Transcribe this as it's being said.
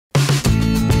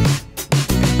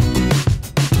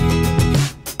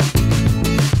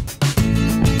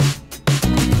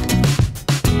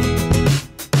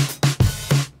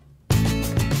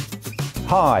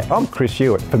Hi, I'm Chris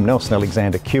Ewart from Nelson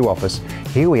Alexander Q Office.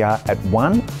 Here we are at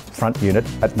one front unit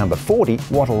at number 40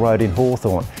 Wattle Road in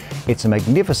Hawthorn. It's a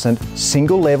magnificent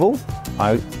single level,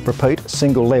 I repeat,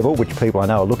 single level, which people I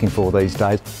know are looking for these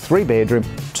days, 3 bedroom,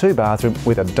 2 bathroom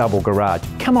with a double garage.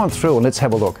 Come on through and let's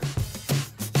have a look.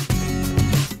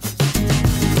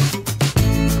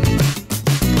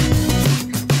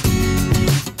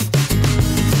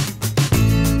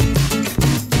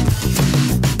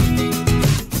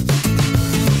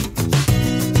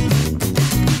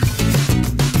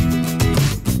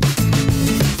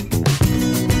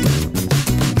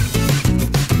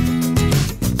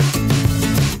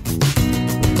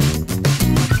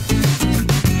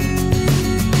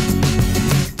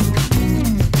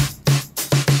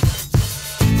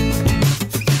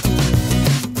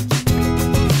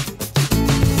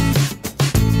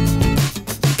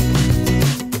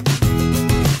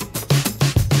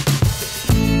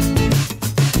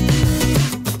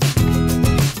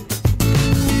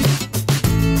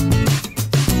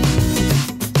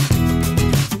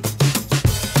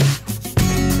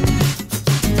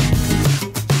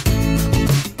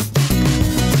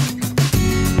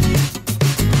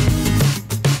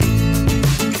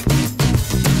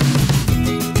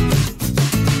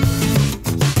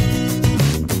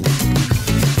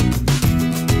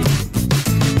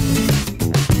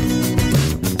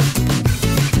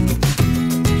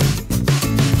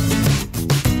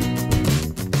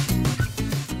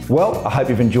 Well, I hope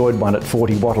you've enjoyed one at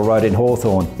 40 Wattle Road in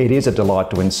Hawthorn. It is a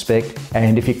delight to inspect,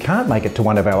 and if you can't make it to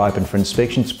one of our open for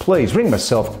inspections, please ring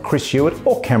myself, Chris Ewart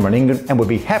or Cameron England, and we'll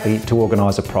be happy to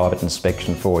organise a private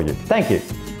inspection for you. Thank you.